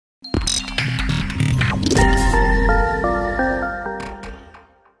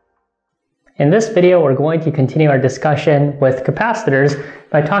In this video, we're going to continue our discussion with capacitors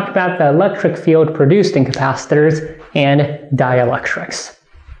by talking about the electric field produced in capacitors and dielectrics.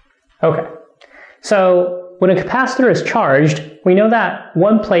 Okay, so when a capacitor is charged, we know that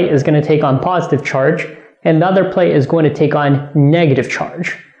one plate is going to take on positive charge and the other plate is going to take on negative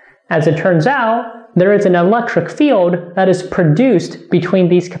charge. As it turns out, there is an electric field that is produced between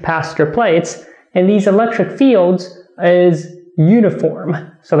these capacitor plates, and these electric fields is uniform.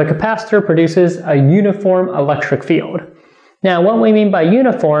 So the capacitor produces a uniform electric field. Now, what we mean by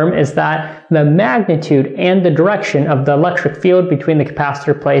uniform is that the magnitude and the direction of the electric field between the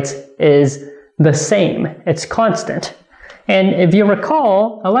capacitor plates is the same. It's constant. And if you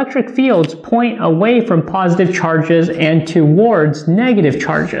recall, electric fields point away from positive charges and towards negative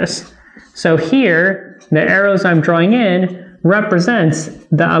charges. So here, the arrows I'm drawing in represents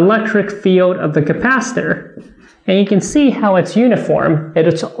the electric field of the capacitor. And you can see how it's uniform.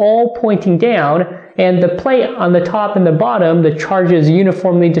 It's all pointing down, and the plate on the top and the bottom, the charge is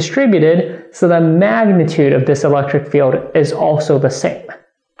uniformly distributed, so the magnitude of this electric field is also the same.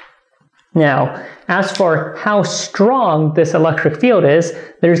 Now, as for how strong this electric field is,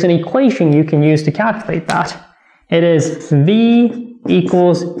 there's an equation you can use to calculate that. It is V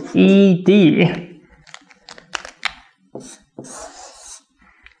equals ED.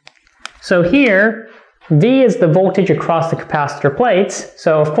 So here, V is the voltage across the capacitor plates.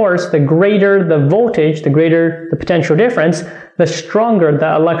 So of course, the greater the voltage, the greater the potential difference, the stronger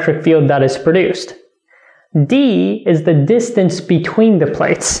the electric field that is produced. D is the distance between the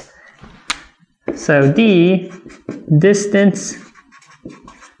plates. So D, distance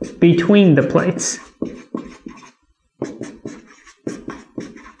between the plates.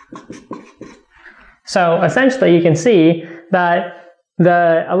 So essentially you can see that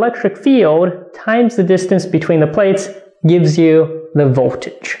the electric field times the distance between the plates gives you the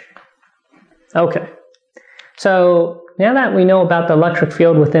voltage. Okay, so now that we know about the electric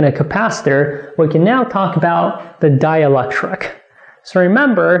field within a capacitor, we can now talk about the dielectric. So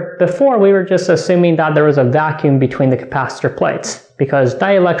remember, before we were just assuming that there was a vacuum between the capacitor plates, because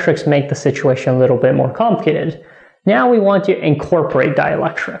dielectrics make the situation a little bit more complicated. Now we want to incorporate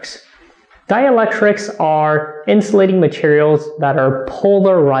dielectrics. Dielectrics are insulating materials that are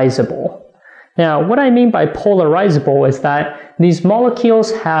polarizable. Now, what I mean by polarizable is that these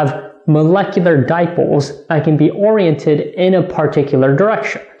molecules have molecular dipoles that can be oriented in a particular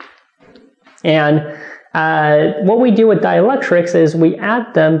direction. And what we do with dielectrics is we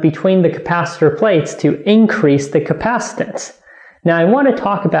add them between the capacitor plates to increase the capacitance. Now, I want to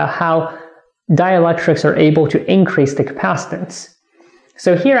talk about how dielectrics are able to increase the capacitance.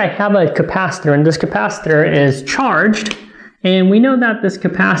 So here I have a capacitor, and this capacitor is charged, and we know that this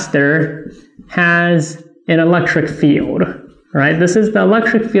capacitor has an electric field, right? This is the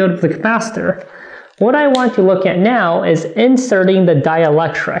electric field of the capacitor. What I want to look at now is inserting the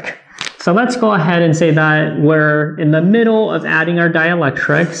dielectric. So let's go ahead and say that we're in the middle of adding our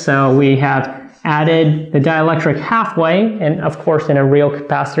dielectric. So we have added the dielectric halfway, and of course in a real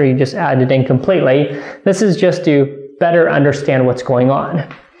capacitor you just add it in completely. This is just to better understand what's going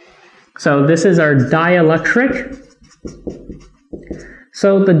on. So this is our dielectric.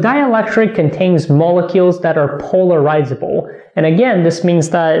 So the dielectric contains molecules that are polarizable. And again, this means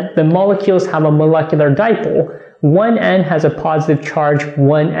that the molecules have a molecular dipole. One end has a positive charge,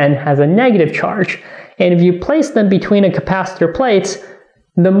 one end has a negative charge. And if you place them between a capacitor plates,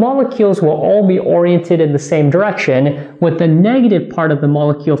 the molecules will all be oriented in the same direction, with the negative part of the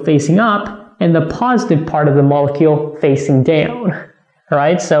molecule facing up and the positive part of the molecule facing down. All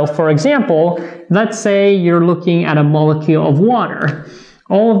right, so for example, let's say you're looking at a molecule of water.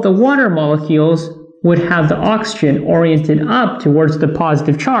 All of the water molecules would have the oxygen oriented up towards the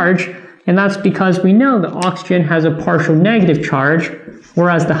positive charge, and that's because we know the oxygen has a partial negative charge,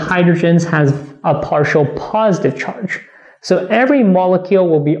 whereas the hydrogens has a partial positive charge. So every molecule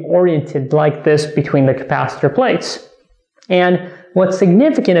will be oriented like this between the capacitor plates. And what's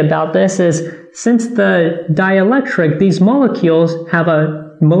significant about this is, since the dielectric, these molecules have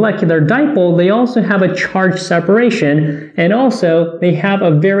a molecular dipole, they also have a charge separation, and also they have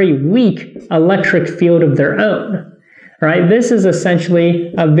a very weak electric field of their own. Right? This is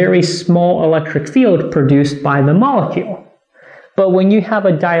essentially a very small electric field produced by the molecule. But when you have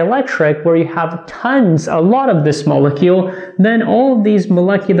a dielectric where you have a lot of this molecule, then all of these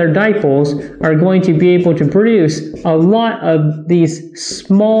molecular dipoles are going to be able to produce a lot of these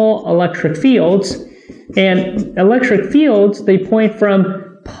small electric fields. And electric fields, they point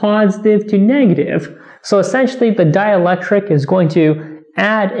from positive to negative. So essentially the dielectric is going to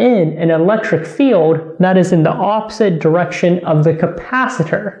add in an electric field that is in the opposite direction of the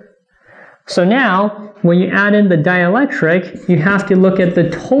capacitor. So now, when you add in the dielectric, you have to look at the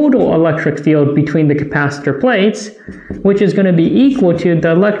total electric field between the capacitor plates, which is going to be equal to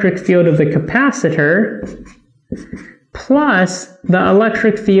the electric field of the capacitor plus the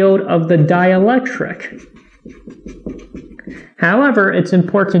electric field of the dielectric. However, it's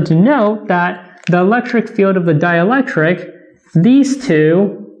important to note that the electric field of the dielectric, these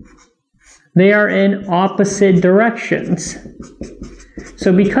two, they are in opposite directions.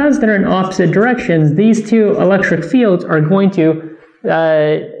 So because they're in opposite directions, these two electric fields are going to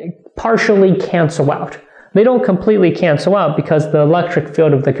partially cancel out. They don't completely cancel out because the electric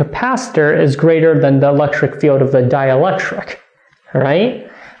field of the capacitor is greater than the electric field of the dielectric, right?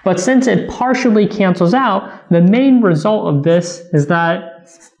 But since it partially cancels out, the main result of this is that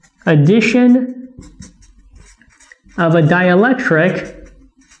addition of a dielectric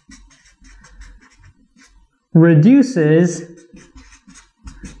reduces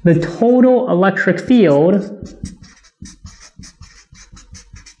the total electric field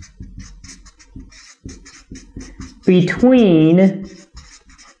between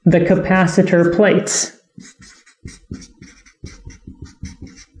the capacitor plates.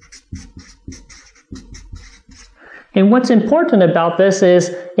 And what's important about this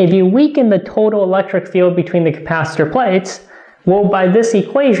is if you weaken the total electric field between the capacitor plates, well, by this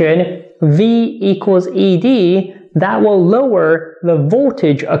equation, V equals ED, that will lower the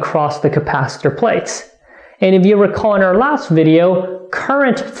voltage across the capacitor plates. And if you recall in our last video,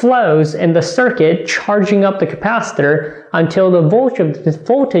 current flows in the circuit charging up the capacitor until the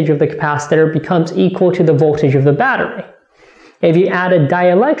voltage of the capacitor becomes equal to the voltage of the battery. If you add a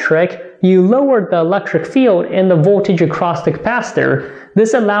dielectric, you lower the electric field and the voltage across the capacitor.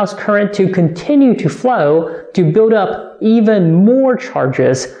 This allows current to continue to flow to build up even more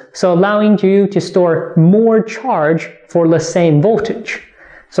charges, so allowing you to store more charge for the same voltage.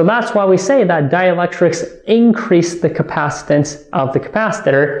 So that's why we say that dielectrics increase the capacitance of the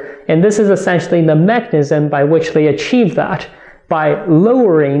capacitor, and this is essentially the mechanism by which they achieve that, by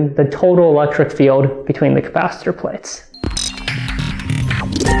lowering the total electric field between the capacitor plates.